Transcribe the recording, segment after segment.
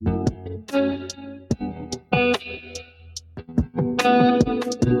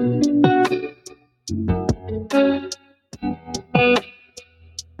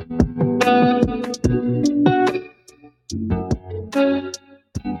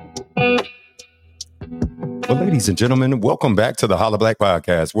Well, ladies and gentlemen, welcome back to the Holla Black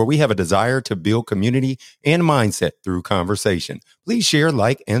Podcast, where we have a desire to build community and mindset through conversation. Please share,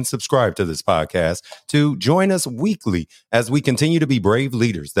 like, and subscribe to this podcast to join us weekly as we continue to be brave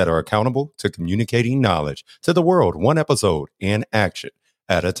leaders that are accountable to communicating knowledge to the world, one episode and action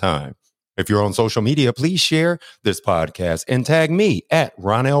at a time. If you're on social media, please share this podcast and tag me at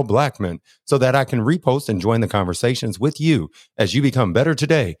Ronell Blackman so that I can repost and join the conversations with you as you become better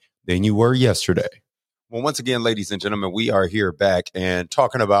today than you were yesterday. Well, once again, ladies and gentlemen, we are here back and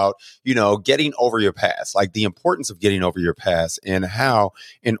talking about, getting over your past, like the importance of getting over your past and how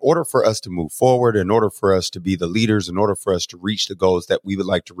in order for us to move forward, in order for us to be the leaders, in order for us to reach the goals that we would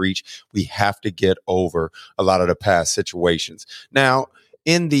like to reach, we have to get over a lot of the past situations. Now,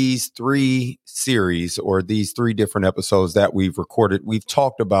 in these three series or these three different episodes that we've recorded, we've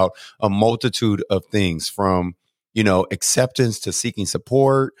talked about a multitude of things from acceptance to seeking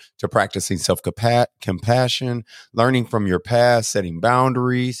support, to practicing self-compassion, learning from your past, setting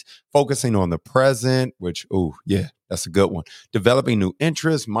boundaries, focusing on the present, which, that's a good one. Developing new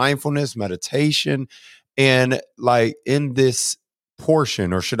interests, mindfulness, meditation. And like in this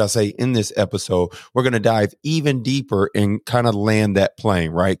portion, or should I say in this episode, we're going to dive even deeper and kind of land that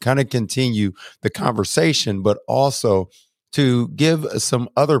plane, right? Kind of continue the conversation, but also to give some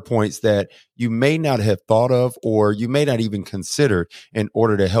other points that you may not have thought of or you may not even consider in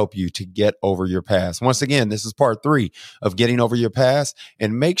order to help you to get over your past. Once again, this is part 3 of getting over your past.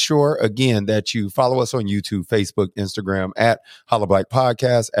 And make sure, again, that you follow us on YouTube, Facebook, Instagram at Holla Black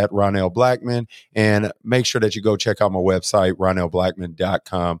Podcast, at Ronell Blackman. And make sure that you go check out my website,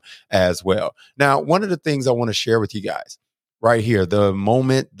 RonellBlackman.com as well. Now, one of the things I want to share with you guys right here, the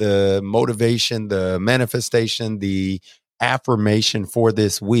moment, the motivation, the manifestation, the affirmation for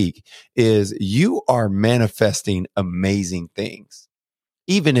this week is you are manifesting amazing things,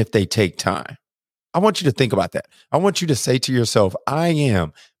 even if they take time. I want you to think about that. I want you to say to yourself, I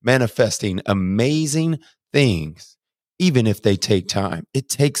am manifesting amazing things, even if they take time. It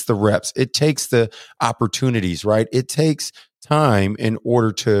takes the reps. It takes the opportunities, right? It takes time in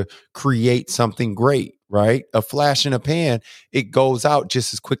order to create something great, right? A flash in a pan, it goes out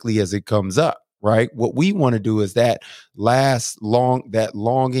just as quickly as it comes up. Right. What we want to do is that longing,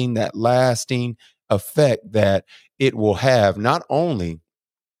 that lasting effect that it will have not only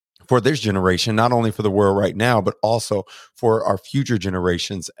for this generation, not only for the world right now, but also for our future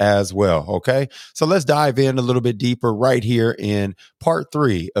generations as well. Okay. So let's dive in a little bit deeper right here in part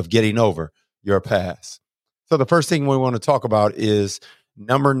 3 of getting over your past. So the first thing we want to talk about is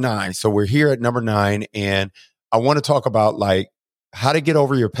number 9. So we're here at number 9, and I want to talk about like how to get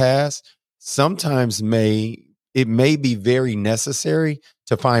over your past. Sometimes it may be very necessary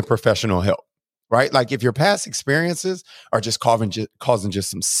to find professional help, right? Like if your past experiences are just causing just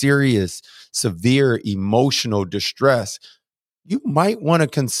some serious, severe emotional distress, you might want to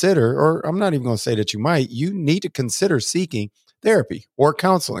consider, or I'm not even going to say that you need to consider seeking therapy or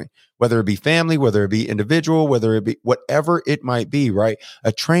counseling, whether it be family, whether it be individual, whether it be whatever it might be, right?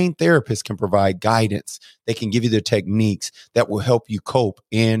 A trained therapist can provide guidance. They can give you the techniques that will help you cope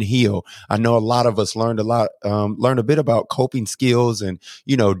and heal. I know a lot of us learned a bit about coping skills and,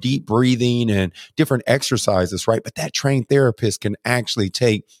 deep breathing and different exercises, right? But that trained therapist can actually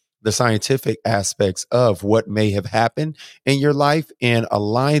take the scientific aspects of what may have happened in your life and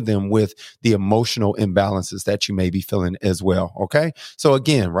align them with the emotional imbalances that you may be feeling as well. Okay. So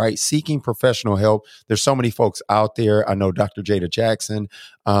again, right, seeking professional help. There's so many folks out there. I know Dr. Jada Jackson,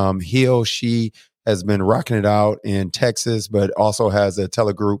 she has been rocking it out in Texas, but also has a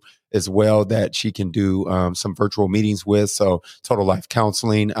telegroup as well that she can do some virtual meetings with. So Total Life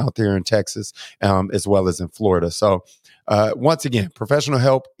Counseling out there in Texas, as well as in Florida. So once again, professional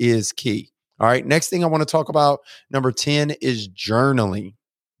help is key. All right. Next thing I want to talk about, number 10, is journaling.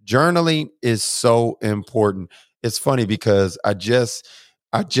 Journaling is so important. It's funny because I just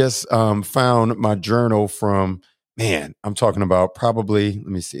found my journal from, I'm talking about probably, let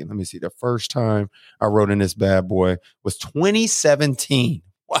me see. The first time I wrote in this bad boy was 2017.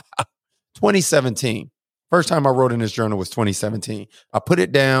 Wow. 2017. First time I wrote in this journal was 2017. I put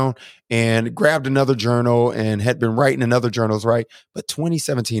it down and grabbed another journal and had been writing in other journals, right? But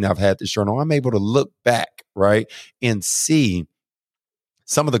 2017, I've had this journal. I'm able to look back, right, and see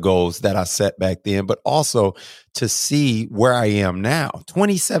some of the goals that I set back then, but also to see where I am now,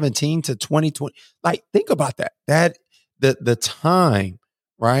 2017 to 2020. Like, think about that. That the time,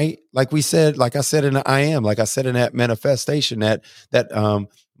 right? Like we said, like I said in the I am, like I said in that manifestation, that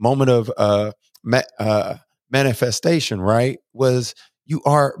moment of manifestation, right, was you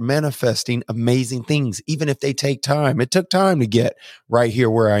are manifesting amazing things, even if they take time. It took time to get right here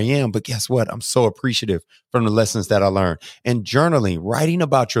where I am. But guess what? I'm so appreciative from the lessons that I learned. And journaling, writing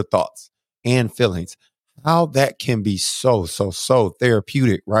about your thoughts and feelings, how that can be so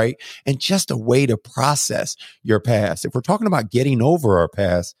therapeutic, right? And just a way to process your past. If we're talking about getting over our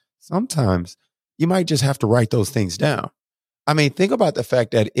past, sometimes you might just have to write those things down. I mean, think about the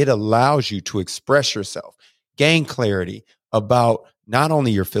fact that it allows you to express yourself, gain clarity about not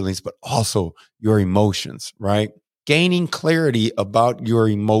only your feelings, but also your emotions, right? Gaining clarity about your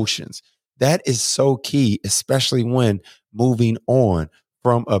emotions. That is so key, especially when moving on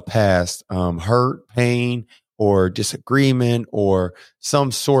from a past hurt, pain, or disagreement, or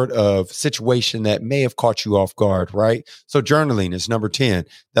some sort of situation that may have caught you off guard, right? So, journaling is number 10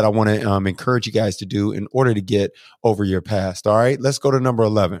 that I want to encourage you guys to do in order to get over your past. All right, let's go to number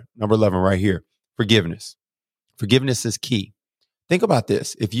 11. Number 11 right here, forgiveness. Forgiveness is key. Think about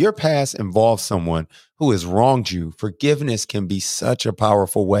this. If your past involves someone who has wronged you, forgiveness can be such a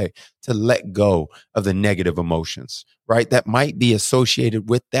powerful way to let go of the negative emotions, right? That might be associated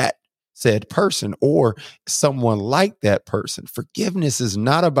with that said person or someone like that person. Forgiveness is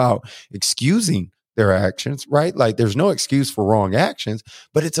not about excusing their actions, right? Like there's no excuse for wrong actions,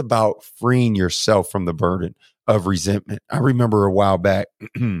 but it's about freeing yourself from the burden of resentment. I remember a while back,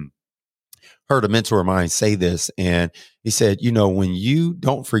 heard a mentor of mine say this, and he said, when you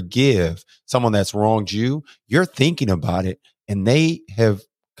don't forgive someone that's wronged you, you're thinking about it and they have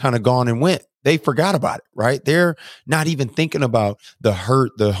kind of gone and went. They forgot about it, right? They're not even thinking about the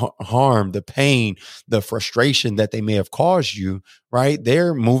hurt, the harm, the pain, the frustration that they may have caused you, right?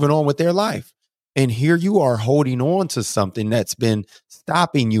 They're moving on with their life. And here you are holding on to something that's been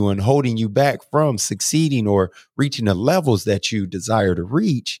stopping you and holding you back from succeeding or reaching the levels that you desire to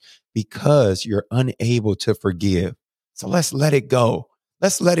reach because you're unable to forgive. So let's let it go.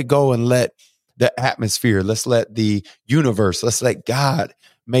 Let's let it go and let the atmosphere, let's let the universe, let's let God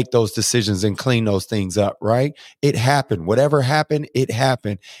make those decisions and clean those things up, right? It happened. Whatever happened, it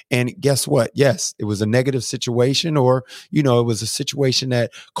happened. And guess what? Yes, it was a negative situation, or, it was a situation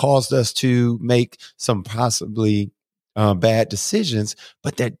that caused us to make some possibly bad decisions,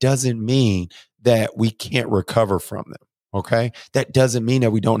 but that doesn't mean that we can't recover from them. Okay. That doesn't mean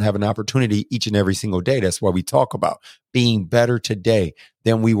that we don't have an opportunity each and every single day. That's why we talk about being better today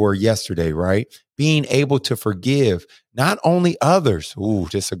than we were yesterday, right? Being able to forgive not only others. Ooh,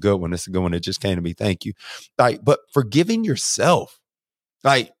 this is a good one. This is a good one. It just came to me. Thank you. But forgiving yourself.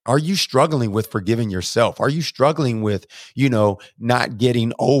 Like, are you struggling with forgiving yourself? Are you struggling with, not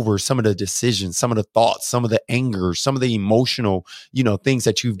getting over some of the decisions, some of the thoughts, some of the anger, some of the emotional, things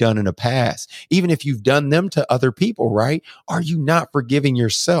that you've done in the past, even if you've done them to other people, right? Are you not forgiving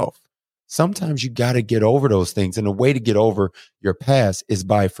yourself? Sometimes you got to get over those things. And the way to get over your past is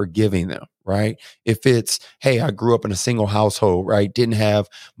by forgiving them, right? If it's, hey, I grew up in a single household, right? Didn't have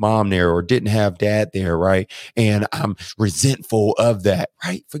mom there or didn't have dad there, right? And I'm resentful of that,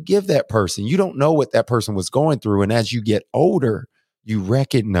 right? Forgive that person. You don't know what that person was going through. And as you get older, you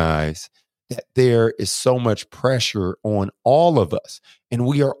recognize that there is so much pressure on all of us. And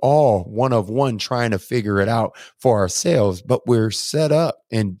we are all one of one trying to figure it out for ourselves, but we're set up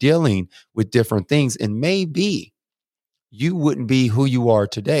and dealing with different things. And maybe you wouldn't be who you are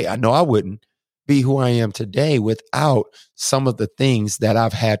today. I know I wouldn't be who I am today without some of the things that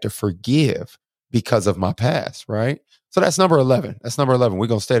I've had to forgive because of my past, right? So that's number 11. That's number 11. We're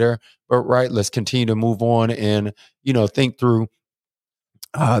going to stay there. But right, let's continue to move on and, think through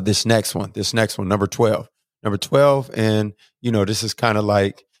this next one, number 12, and this is kind of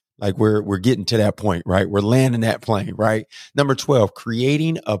like we're getting to that point, right? We're landing that plane, right? Number 12,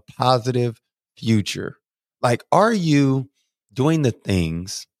 creating a positive future. Like, are you doing the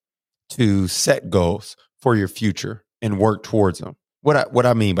things to set goals for your future and work towards them? What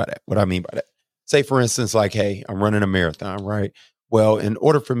I mean by that, say for instance, like, hey, I'm running a marathon, right? Well, in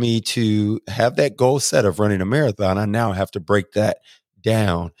order for me to have that goal set of running a marathon, I now have to break that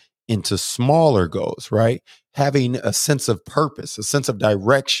down into smaller goals, right? Having a sense of purpose, a sense of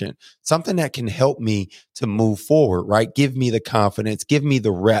direction, something that can help me to move forward, right? Give me the confidence, give me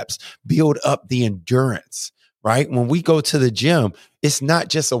the reps, build up the endurance, right? When we go to the gym, it's not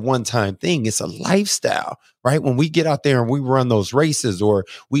just a one-time thing, it's a lifestyle, right? When we get out there and we run those races or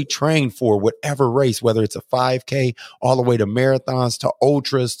we train for whatever race, whether it's a 5K, all the way to marathons, to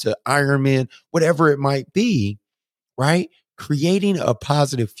ultras, to Ironman, whatever it might be, right? Creating a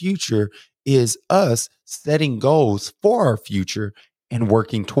positive future is us setting goals for our future and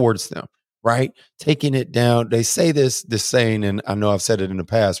working towards them. right? Taking it down. They say this saying, and I know I've said it in the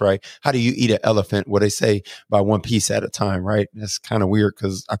past, right? How do you eat an elephant? What they say, by one piece at a time, right? That's kind of weird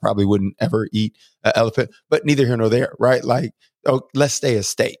because I probably wouldn't ever eat an elephant, but neither here nor there, right? Like, oh, let's stay a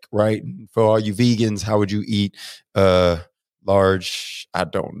steak, right? For all you vegans, how would you eat large? I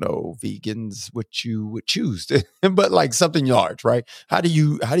don't know, vegans, what you would choose, but like something large, right? How do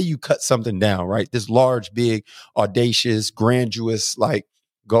you cut something down, right? This large, big, audacious, grandiose, like,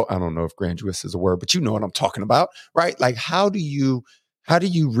 go, I don't know if grandiose is a word, but you know what I'm talking about, right? Like, how do you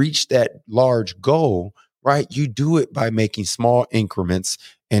reach that large goal, right? You do it by making small increments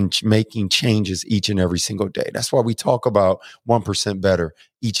and making changes each and every single day. That's why we talk about 1% better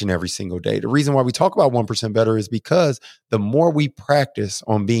each and every single day. The reason why we talk about 1% better is because the more we practice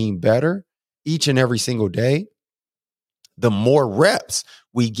on being better each and every single day, the more reps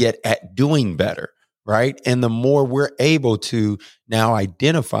we get at doing better, right? And the more we're able to now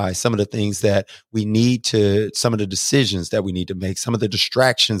identify some of the things that we need to, some of the decisions that we need to make, some of the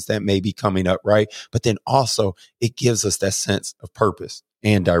distractions that may be coming up, right? But then also it gives us that sense of purpose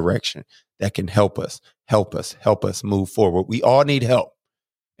and direction that can help us move forward. We all need help.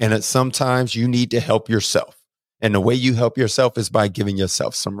 And sometimes you need to help yourself. And the way you help yourself is by giving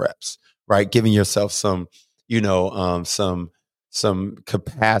yourself some reps, right? Giving yourself some, some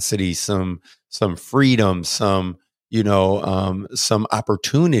capacity, some freedom, some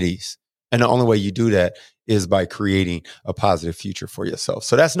opportunities. And the only way you do that is by creating a positive future for yourself.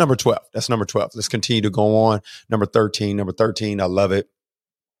 So that's number 12. Let's continue to go on. Number 13, I love it.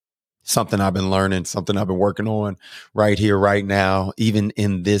 Something I've been learning, something I've been working on right here, right now, even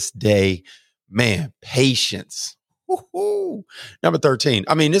in this day. Man, patience. Woo-hoo. Number 13.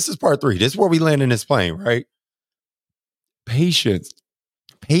 I mean, this is part 3. This is where we land in this plane, right? Patience.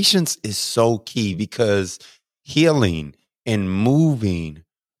 Patience is so key because healing and moving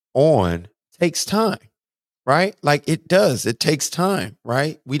on takes time, right? Like it does. It takes time,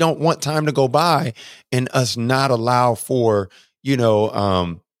 right? We don't want time to go by and us not allow for,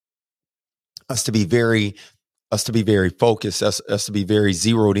 us to be very focused, us to be very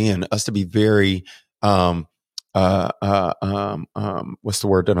zeroed in, us to be very what's the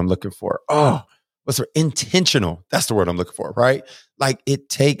word that I'm looking for? Intentional. That's the word I'm looking for, right? Like it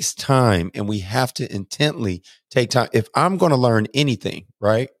takes time and we have to intently take time. If I'm going to learn anything,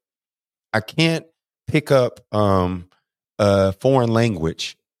 right? I can't pick up a foreign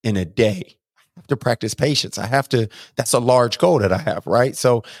language in a day. I have to practice patience. That's a large goal that I have, right?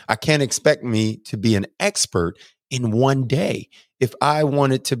 So I can't expect me to be an expert in one day. If I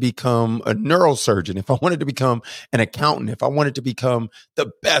wanted to become a neurosurgeon, if I wanted to become an accountant, if I wanted to become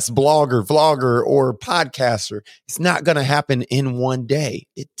the best blogger, vlogger, or podcaster, it's not going to happen in one day.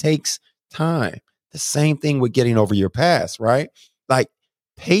 It takes time. The same thing with getting over your past, right? Like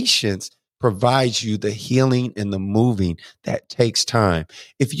patience provides you the healing and the moving that takes time.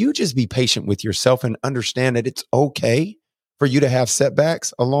 If you just be patient with yourself and understand that it's okay for you to have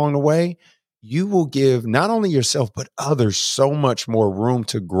setbacks along the way, you will give not only yourself, but others so much more room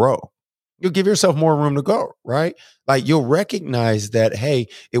to grow. You'll give yourself more room to go, right? Like you'll recognize that, hey,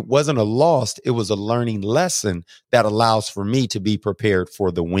 it wasn't a loss, it was a learning lesson that allows for me to be prepared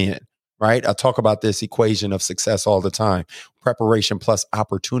for the win, right? I talk about this equation of success all the time. Preparation plus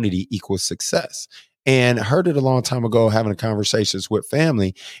opportunity equals success. And I heard it a long time ago having conversations with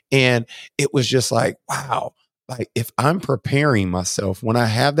family. And it was just like, wow, like if I'm preparing myself when I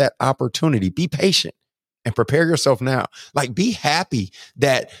have that opportunity, be patient and prepare yourself now. Like be happy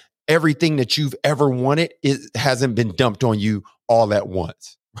that everything that you've ever wanted hasn't been dumped on you all at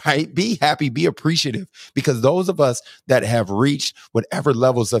once, right? Be happy, be appreciative, because those of us that have reached whatever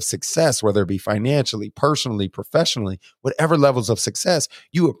levels of success, whether it be financially, personally, professionally, whatever levels of success,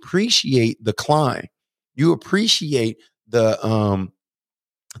 you appreciate the climb. You appreciate the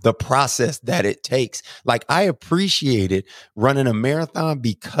process that it takes. Like I appreciated running a marathon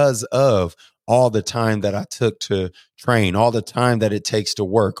because of all the time that I took to train, all the time that it takes to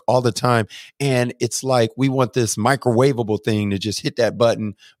work, all the time. And it's like we want this microwavable thing to just hit that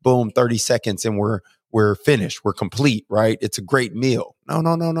button, boom, 30 seconds, and we're finished. We're complete, right? It's a great meal.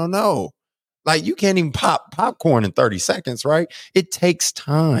 No. Like you can't even pop popcorn in 30 seconds, right? It takes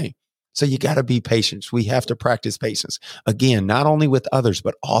time. So you got to be patient. We have to practice patience. Again, not only with others,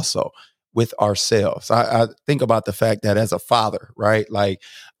 but also with ourselves. I think about the fact that as a father, right? Like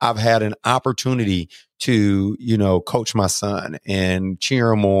I've had an opportunity to, coach my son and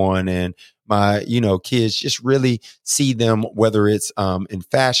cheer him on, and my, kids, just really see them, whether it's in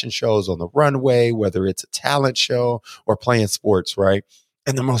fashion shows on the runway, whether it's a talent show or playing sports, right?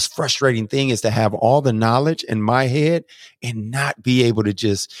 And the most frustrating thing is to have all the knowledge in my head and not be able to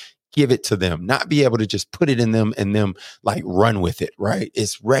just give it to them, not be able to just put it in them and them like run with it, right?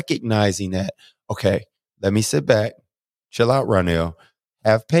 It's recognizing that, okay, let me sit back, chill out, Ronell,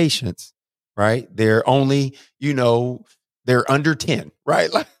 have patience, right? They're only, they're under 10, right?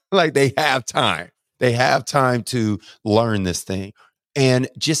 Like they have time. They have time to learn this thing and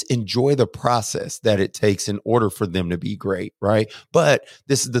just enjoy the process that it takes in order for them to be great, right? But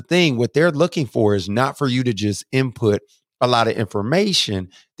this is the thing, what they're looking for is not for you to just input a lot of information.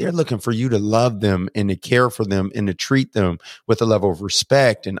 They're looking for you to love them and to care for them and to treat them with a level of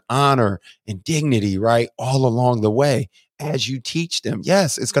respect and honor and dignity, right? All along the way as you teach them.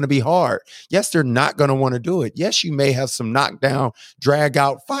 Yes, it's going to be hard. Yes, they're not going to want to do it. Yes, you may have some knockdown, drag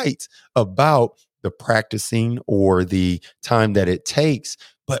out fights about the practicing or the time that it takes.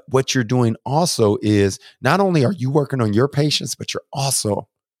 But what you're doing also is not only are you working on your patients, but you're also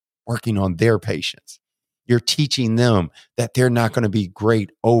working on their patients. You're teaching them that they're not going to be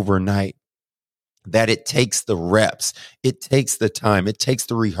great overnight, that it takes the reps, it takes the time, it takes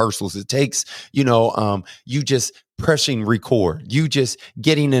the rehearsals, it takes, you just pressing record, you just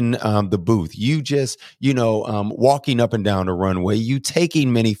getting in the booth, you just, walking up and down the runway, you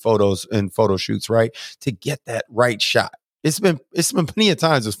taking many photos and photo shoots, right? To get that right shot. It's been plenty of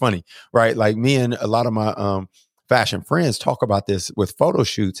times. It's funny, right? Like me and a lot of my, fashion friends talk about this with photo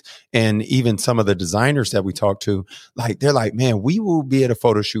shoots, and even some of the designers that we talk to, like they're like, man, we will be at a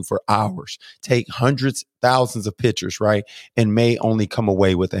photo shoot for hours, take hundreds, thousands of pictures, right? And may only come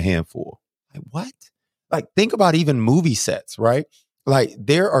away with a handful. Like what? Like think about even movie sets, right? Like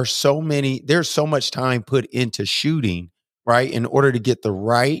there's so much time put into shooting, right? In order to get the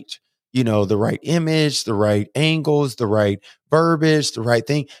right, the right image, the right angles, the right verbiage, the right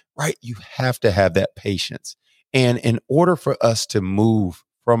thing, right? You have to have that patience. And in order for us to move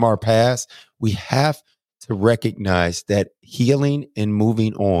from our past, we have to recognize that healing and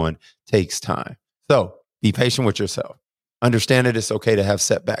moving on takes time. So be patient with yourself. Understand that it's okay to have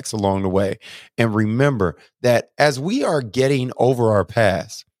setbacks along the way. And remember that as we are getting over our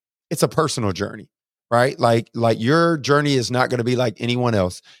past, it's a personal journey, right? Like your journey is not going to be like anyone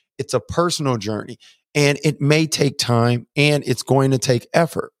else. It's a personal journey. And it may take time and it's going to take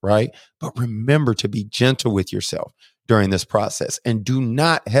effort, right? But remember to be gentle with yourself during this process and do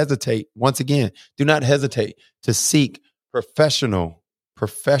not hesitate. Once again, do not hesitate to seek professional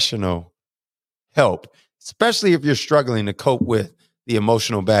help, especially if you're struggling to cope with the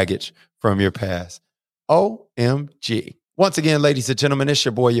emotional baggage from your past. OMG. Once again, ladies and gentlemen, it's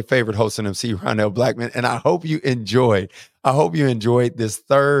your boy, your favorite host and MC, Ronell Blackman. And I hope you enjoyed this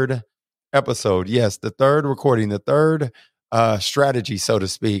third episode. Yes, the third recording, the third strategy, so to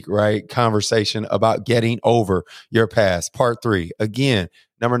speak, right? Conversation about getting over your past. Part 3. Again,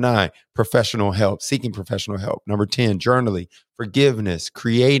 number 9, professional help, seeking professional help. Number 10, journaling, forgiveness,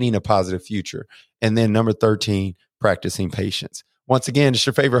 creating a positive future. And then number 13, practicing patience. Once again, it's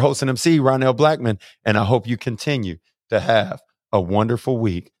your favorite host and MC, Ronell Blackman, and I hope you continue to have a wonderful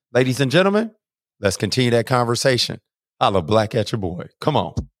week. Ladies and gentlemen, let's continue that conversation. Holla black at your boy. Come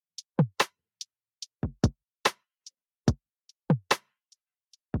on.